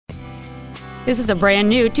This is a brand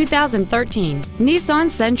new 2013 Nissan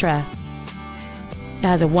Sentra. It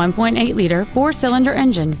has a 1.8-liter four-cylinder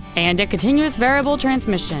engine and a continuous variable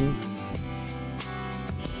transmission.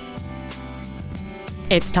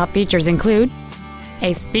 Its top features include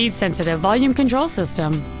a speed-sensitive volume control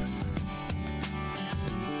system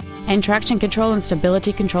and traction control and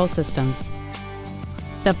stability control systems.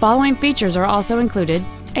 The following features are also included: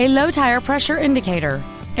 a low tire pressure indicator,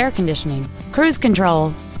 air conditioning, cruise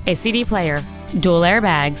control, a CD player, dual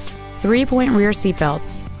airbags, 3-point rear seat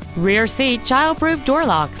belts, rear seat child-proof door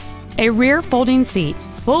locks, a rear folding seat,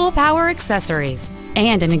 full power accessories,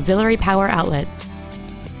 and an auxiliary power outlet.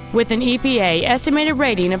 With an EPA estimated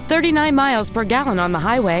rating of 39 miles per gallon on the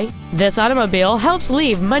highway, this automobile helps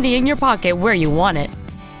leave money in your pocket where you want it.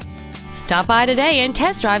 Stop by today and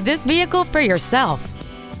test drive this vehicle for yourself.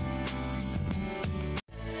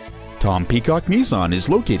 Tom Peacock Nissan is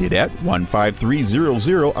located at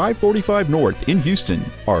 15300 I-45 North in Houston.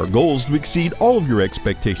 Our goal is to exceed all of your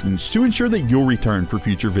expectations to ensure that you'll return for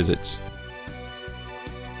future visits.